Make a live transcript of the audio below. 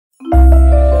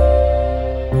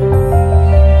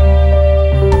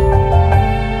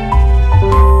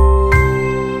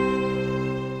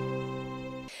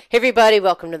everybody,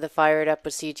 welcome to the Fired Up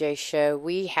with CJ show.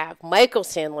 We have Michael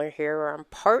Sandler here on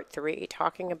part 3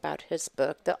 talking about his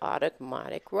book, The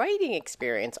Automatic Writing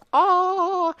Experience.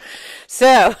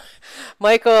 So,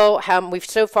 Michael, we've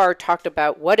so far talked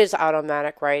about what is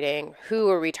automatic writing,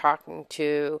 who are we talking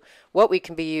to, what we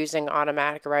can be using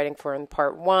automatic writing for in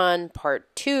part 1.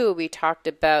 Part 2, we talked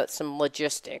about some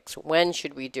logistics. When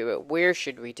should we do it? Where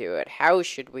should we do it? How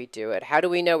should we do it? How do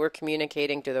we know we're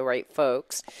communicating to the right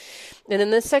folks? And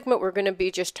in this segment, we're going to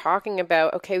be just talking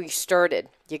about, okay, we started.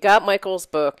 You got Michael's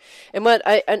book. And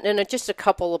just a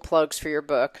couple of plugs for your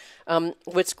book.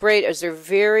 What's great is there are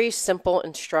very simple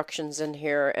instructions in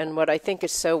here. And what I think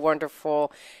is so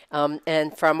wonderful,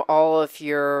 and from all of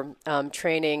your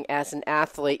training as an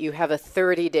athlete, you have a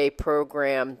 30-day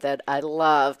program that I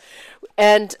love.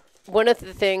 And one of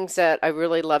the things that I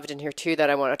really loved in here, too, that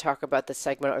I want to talk about this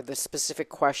segment are the specific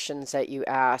questions that you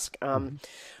ask.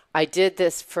 I did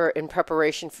this in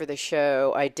preparation for the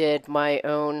show. I did my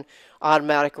own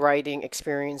automatic writing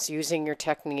experience using your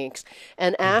techniques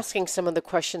and asking some of the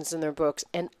questions in their books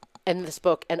and in this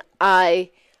book. And I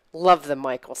love them,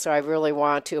 Michael. So I really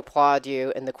want to applaud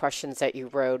you and the questions that you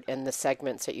wrote and the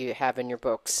segments that you have in your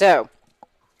book. So,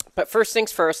 but first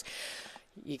things first,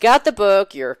 you got the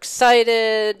book, you're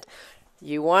excited.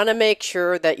 You want to make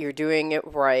sure that you're doing it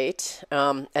right.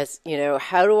 As you know,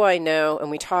 how do I know?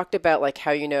 And we talked about like how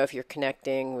you know if you're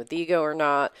connecting with ego or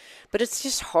not. But it's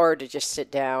just hard to just sit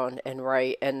down and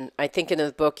write. And I think in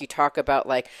the book you talk about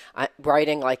like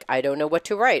writing like I don't know what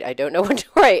to write. I don't know what to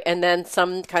write. And then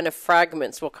some kind of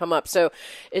fragments will come up. So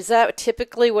is that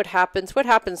typically what happens? What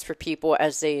happens for people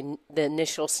as the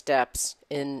initial steps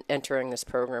in entering this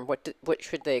program? What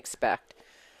should they expect?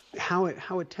 How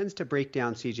it tends to break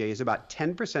down, CJ, is about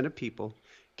 10% of people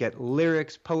get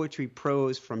lyrics, poetry,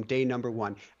 prose from day number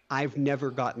 1. I've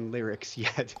never gotten lyrics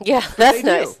yet. Yeah, that's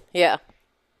nice. Do. Yeah.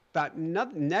 About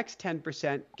next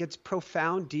 10% gets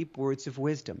profound, deep words of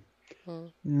wisdom.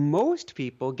 Most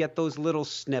people get those little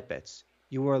snippets.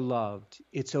 You are loved.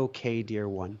 It's okay, dear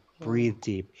one. Breathe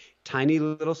deep. Tiny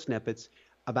little snippets.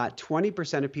 About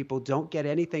 20% of people don't get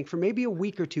anything for maybe a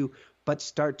week or two, but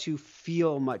start to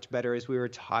feel much better, as we were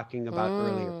talking about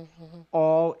earlier.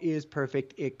 All is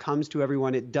perfect. It comes to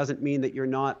everyone. It doesn't mean that you're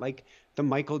not like the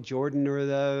Michael Jordan or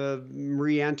the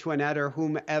Marie Antoinette or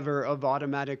whomever of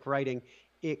automatic writing.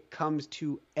 It comes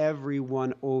to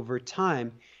everyone over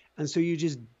time. And so you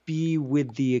just be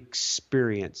with the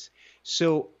experience.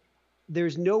 So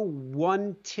there's no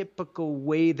one typical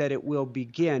way that it will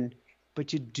begin,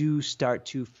 but you do start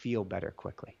to feel better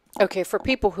quickly. Okay, for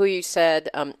people who you said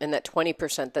in that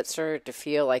 20% that started to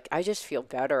feel like I just feel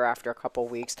better after a couple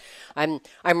of weeks. I'm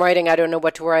writing. I don't know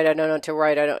what to write. I don't know what to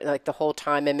write. I don't like the whole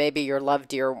time. And maybe your love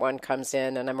dear one comes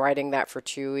in, and I'm writing that for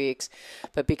 2 weeks.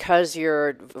 But because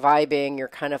you're vibing, you're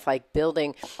kind of like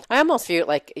building. I almost feel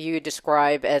like you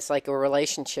describe as like a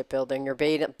relationship building. You're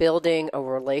building a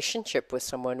relationship with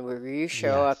someone where you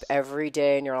show up every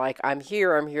day, and you're like, I'm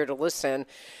here to listen,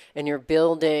 and you're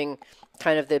building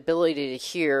kind of the ability to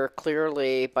hear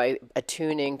clearly by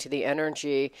attuning to the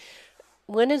energy.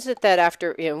 When is it that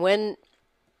after, when,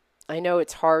 I know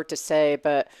it's hard to say,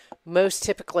 but most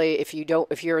typically if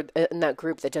you're in that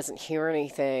group that doesn't hear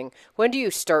anything, when do you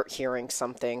start hearing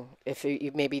something if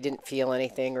you maybe didn't feel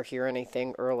anything or hear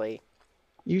anything early?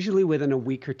 Usually within a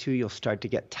week or two, you'll start to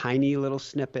get tiny little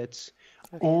snippets.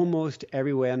 Okay. Almost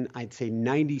everyone, I'd say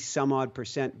 90 some odd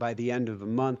 % by the end of a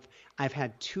month. I've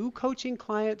had 2 coaching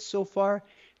clients so far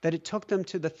that it took them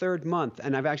to the 3rd month.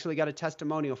 And I've actually got a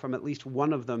testimonial from at least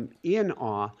one of them in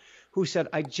awe who said,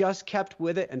 I just kept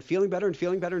with it and feeling better and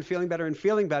feeling better and feeling better and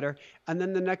feeling better. And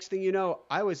then the next thing you know,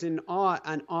 I was in awe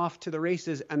and off to the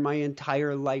races and my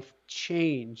entire life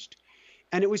changed.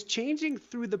 And it was changing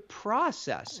through the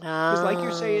process. Because like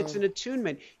you're saying, it's an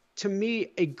attunement. To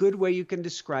me, a good way you can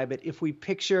describe it, if we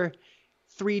picture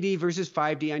 3D versus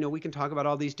 5D, I know we can talk about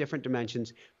all these different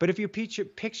dimensions, but if you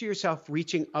picture yourself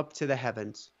reaching up to the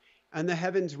heavens and the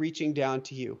heavens reaching down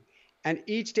to you, and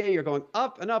each day you're going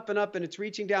up and up and up and it's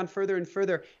reaching down further and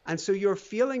further. And so you're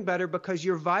feeling better because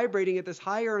you're vibrating at this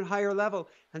higher and higher level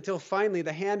until finally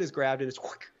the hand is grabbed and it's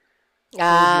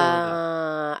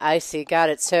I see. Got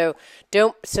it. So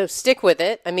stick with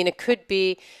it. I mean, it could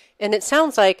be, and it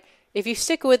sounds like if you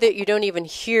stick with it, you don't even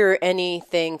hear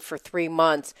anything for 3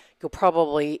 months, you'll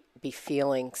probably be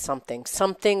feeling something.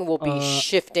 Something will be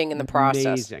shifting in the process.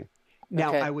 Amazing.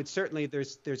 Now, I would certainly,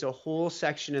 there's a whole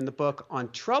section in the book on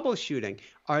troubleshooting.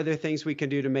 Are there things we can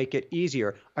do to make it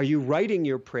easier? Are you writing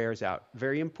your prayers out?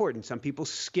 Very important. Some people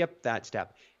skip that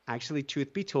step. Actually,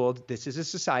 truth be told, this is a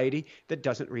society that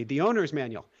doesn't read the owner's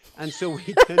manual. And so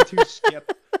we tend to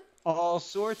skip all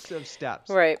sorts of steps.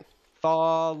 Right.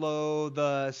 Follow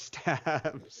the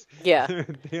steps. Yeah. They're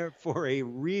there for a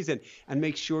reason. And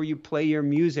make sure you play your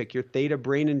music, your theta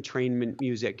brain entrainment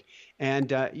music.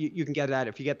 And you can get that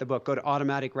if you get the book. Go to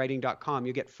automaticwriting.com.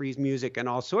 You get free music and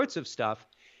all sorts of stuff.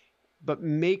 But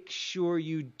make sure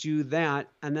you do that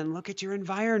and then look at your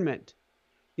environment.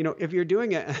 If you're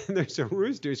doing it and there's a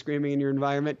rooster screaming in your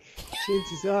environment,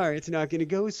 chances are it's not going to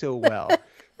go so well.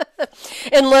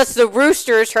 Unless the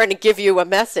rooster is trying to give you a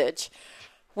message,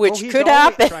 which he's could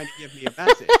always happen. trying to give me a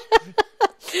message.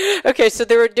 Okay, so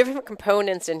there are different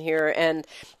components in here, and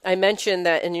I mentioned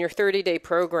that in your 30-day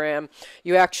program,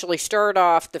 you actually start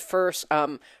off the first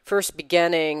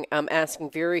beginning asking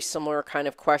very similar kind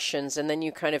of questions, and then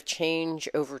you kind of change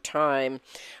over time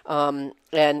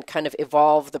and kind of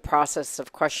evolve the process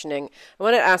of questioning. I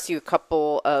want to ask you a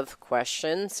couple of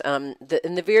questions. In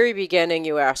the very beginning,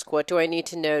 you ask, what do I need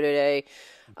to know today?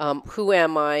 Who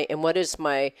am I, and what is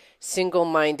my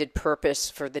single-minded purpose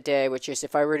for the day, which is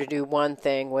if I were to do one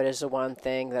thing, what is the one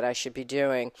thing that I should be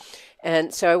doing?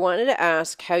 And so I wanted to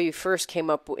ask how you first came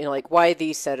up with, why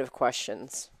these set of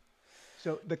questions?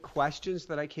 So the questions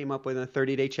that I came up with in a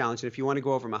 30-day challenge, and if you want to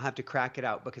go over them, I'll have to crack it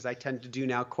out because I tend to do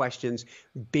now questions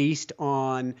based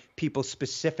on people's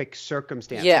specific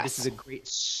circumstances. Yes. So this is a great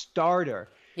starter.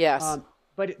 Yes.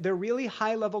 But they're really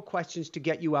high-level questions to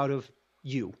get you out of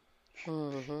you.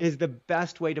 Is the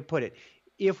best way to put it.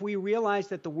 If we realize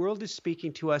that the world is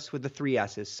speaking to us with the 3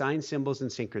 S's, signs, symbols,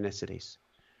 and synchronicities,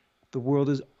 the world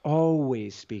is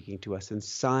always speaking to us in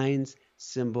signs,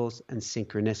 symbols, and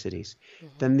synchronicities,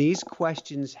 then these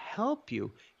questions help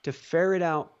you to ferret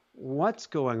out what's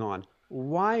going on.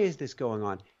 Why is this going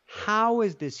on? How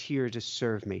is this here to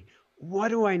serve me? What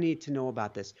do I need to know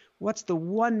about this? What's the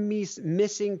one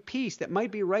missing piece that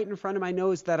might be right in front of my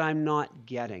nose that I'm not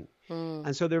getting?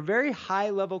 And so they're very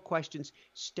high-level questions,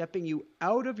 stepping you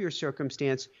out of your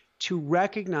circumstance to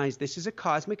recognize this is a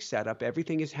cosmic setup.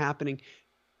 Everything is happening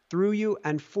through you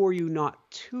and for you,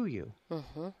 not to you.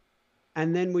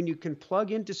 And then when you can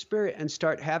plug into spirit and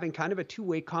start having kind of a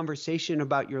two-way conversation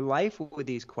about your life with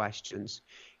these questions,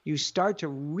 you start to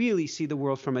really see the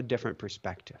world from a different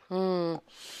perspective.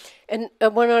 And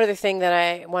one other thing that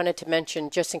I wanted to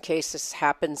mention, just in case this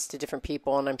happens to different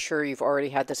people, and I'm sure you've already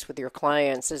had this with your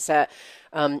clients, is that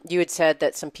you had said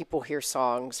that some people hear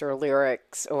songs or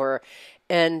lyrics,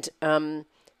 and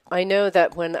I know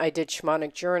that when I did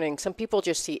shamanic journeying, some people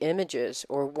just see images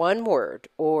or one word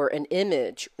or an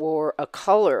image or a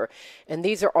color, and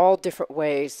these are all different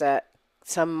ways that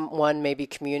someone may be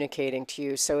communicating to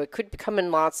you. So it could come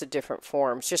in lots of different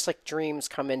forms, just like dreams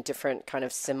come in different kind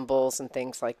of symbols and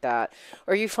things like that.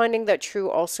 Are you finding that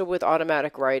true also with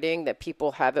automatic writing, that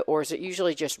people have it, or is it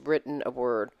usually just written a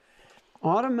word?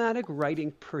 Automatic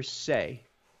writing per se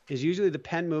is usually the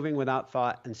pen moving without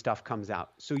thought and stuff comes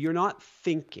out. So you're not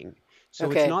thinking.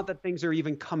 So it's not that things are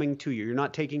even coming to you. You're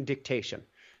not taking dictation.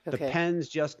 The pen's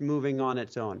just moving on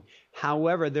its own.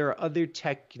 However, there are other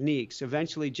techniques.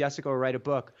 Eventually, Jessica will write a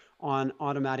book on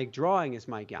automatic drawing, is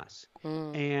my guess.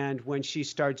 And when she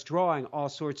starts drawing, all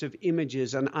sorts of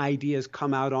images and ideas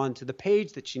come out onto the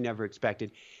page that she never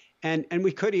expected. And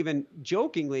we could even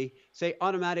jokingly say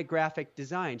automatic graphic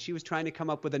design. She was trying to come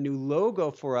up with a new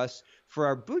logo for us for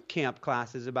our boot camp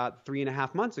classes about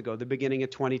 3.5 months ago, the beginning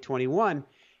of 2021.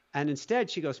 And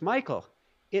instead, she goes, Michael,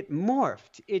 it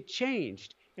morphed. It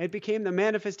changed. It became the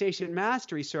Manifestation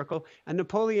Mastery Circle, and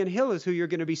Napoleon Hill is who you're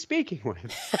going to be speaking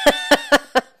with.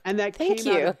 And that came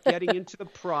out of getting into the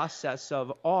process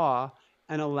of awe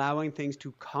and allowing things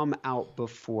to come out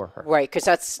before her. Right,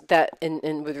 because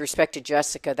and with respect to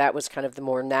Jessica, that was kind of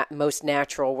the most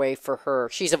natural way for her.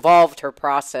 She's evolved her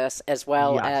process as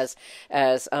well as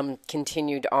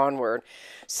continued onward.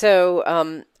 So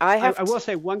I will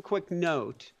say one quick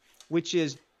note, which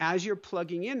is, as you're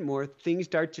plugging in more, things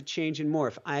start to change and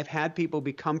morph. I've had people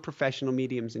become professional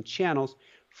mediums and channels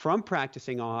from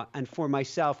practicing awe, and for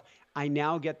myself, I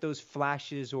now get those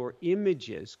flashes or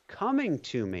images coming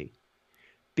to me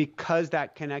because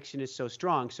that connection is so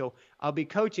strong. So I'll be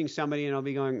coaching somebody and I'll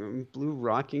be going, blue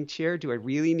rocking chair? Do I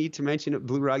really need to mention it?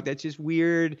 Blue rock? That's just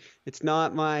weird. It's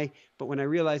not but when I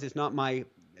realize it's not my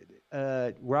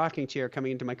rocking chair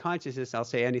coming into my consciousness, I'll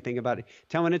say anything about it.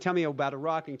 Want to tell me about a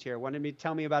rocking chair? Want to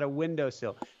tell me about a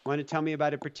windowsill? Want to tell me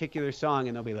about a particular song?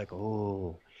 And they'll be like,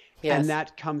 oh. Yes. And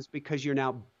that comes because you're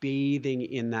now bathing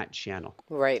in that channel.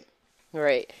 Right.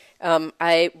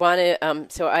 I want to,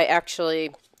 so I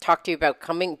actually talked to you about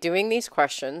doing these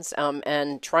questions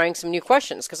and trying some new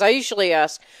questions, because I usually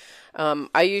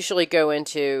go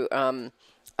into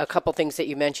a couple things that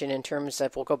you mentioned in terms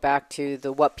of, we'll go back to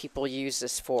the what people use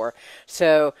this for.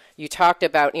 So you talked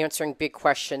about answering big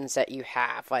questions that you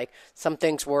have, like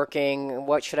something's working,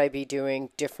 what should I be doing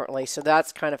differently? So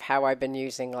that's kind of how I've been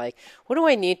using, like, what do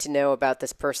I need to know about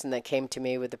this person that came to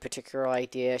me with a particular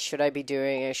idea? Should I be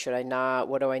doing it? Should I not?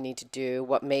 What do I need to do?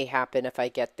 What may happen if I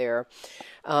get there?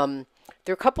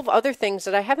 There are a couple of other things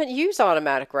that I haven't used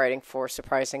automatic writing for,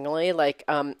 surprisingly, like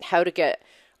how to get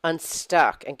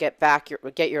unstuck and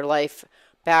get your life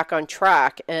back on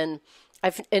track. And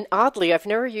oddly, I've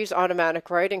never used automatic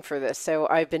writing for this, so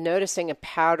I've been noticing a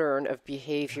pattern of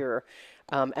behavior.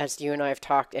 As you and I have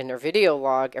talked in our video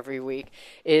log every week,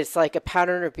 is like a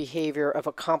pattern of behavior of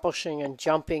accomplishing and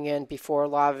jumping in before a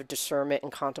lot of discernment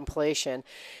and contemplation.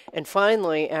 And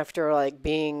finally, after like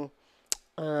being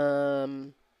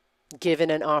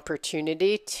given an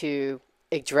opportunity to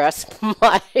address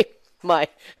my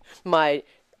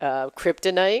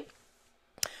kryptonite,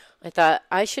 I thought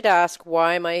I should ask,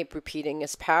 why am I repeating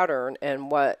this pattern and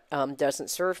what doesn't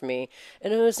serve me?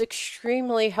 And it was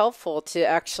extremely helpful to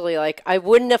actually, like, I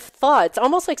wouldn't have thought. It's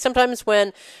almost like sometimes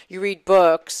when you read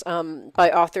books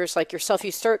by authors like yourself,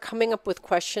 you start coming up with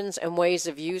questions and ways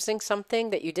of using something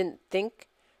that you didn't think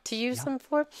to use them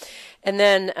for. And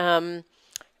then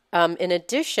in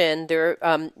addition,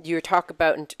 you talk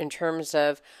about in terms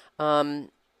of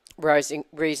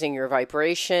raising your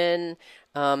vibration,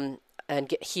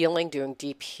 and healing, doing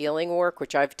deep healing work,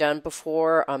 which I've done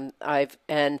before.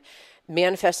 And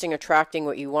manifesting, attracting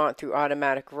what you want through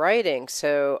automatic writing.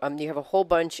 So you have a whole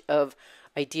bunch of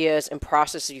ideas and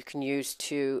processes you can use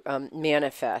to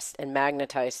manifest and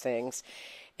magnetize things.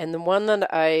 And the one that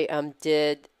I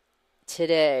did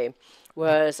today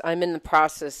was, I'm in the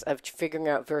process of figuring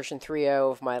out version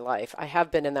 3.0 of my life. I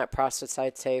have been in that process,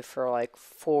 I'd say, for like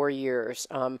 4 years.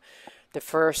 The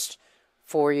first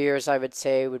 4 years, I would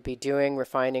say, would be doing,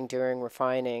 refining.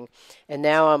 And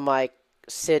now I'm like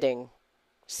sitting,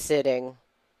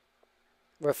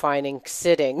 refining,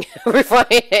 sitting,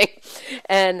 refining.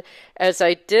 And as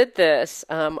I did this,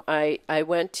 I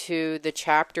went to the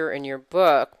chapter in your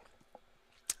book,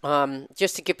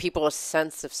 just to give people a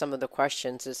sense of some of the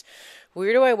questions, is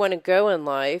where do I want to go in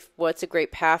life? What's a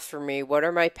great path for me? What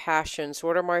are my passions?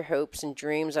 What are my hopes and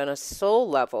dreams on a soul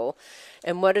level?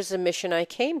 And what is the mission I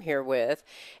came here with?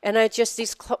 And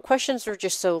these questions were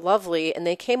just so lovely, and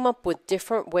they came up with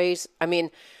different ways. I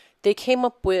mean, they came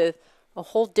up with a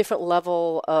whole different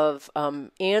level of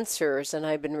answers than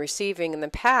I've been receiving in the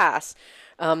past.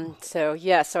 So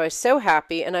I was so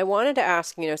happy, and I wanted to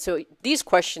ask, so these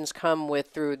questions come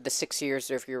through the 6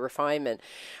 years of your refinement,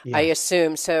 I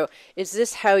assume. So is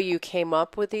this how you came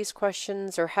up with these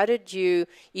questions, or how did you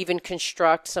even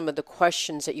construct some of the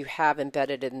questions that you have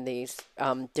embedded in these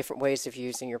different ways of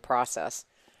using your process?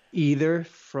 Either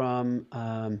from,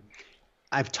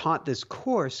 I've taught this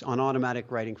course on automatic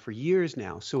writing for years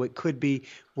now, so it could be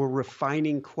we're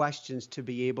refining questions to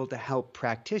be able to help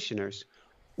practitioners,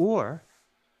 or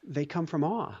they come from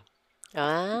awe.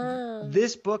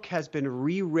 This book has been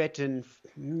rewritten,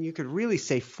 you could really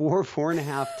say four and a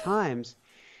half times,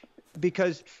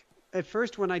 because at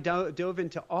first when I dove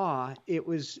into awe, it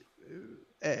was,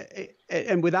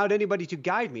 and without anybody to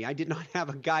guide me, I did not have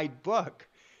a guidebook.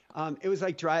 It was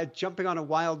like jumping on a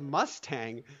wild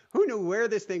Mustang. Who knew where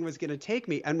this thing was going to take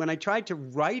me? And when I tried to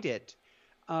write it,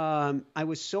 I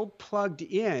was so plugged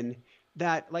in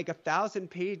that like 1,000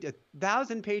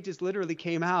 pages literally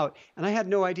came out, and I had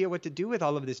no idea what to do with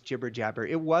all of this jibber jabber.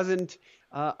 It wasn't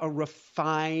a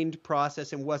refined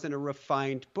process and wasn't a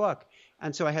refined book.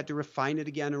 And so I had to refine it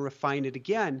again and refine it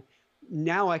again.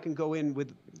 Now I can go in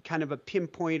with kind of a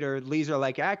pinpoint or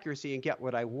laser-like accuracy and get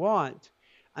what I want.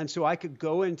 And so I could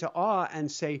go into awe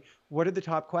and say, what are the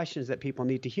top questions that people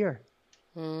need to hear?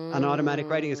 And automatic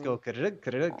writing is go.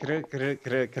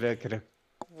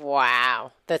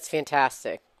 Wow, that's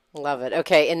fantastic. Love it.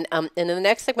 Okay, and in the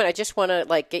next segment, I just want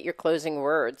to get your closing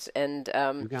words and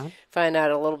find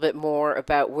out a little bit more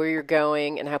about where you're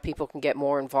going and how people can get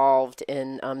more involved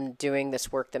in doing this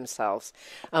work themselves.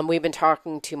 We've been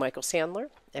talking to Michael Sandler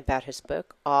about his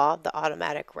book, Awe, the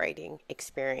Automatic Writing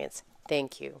Experience.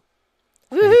 Thank you.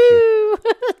 Thank you.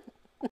 Woohoo!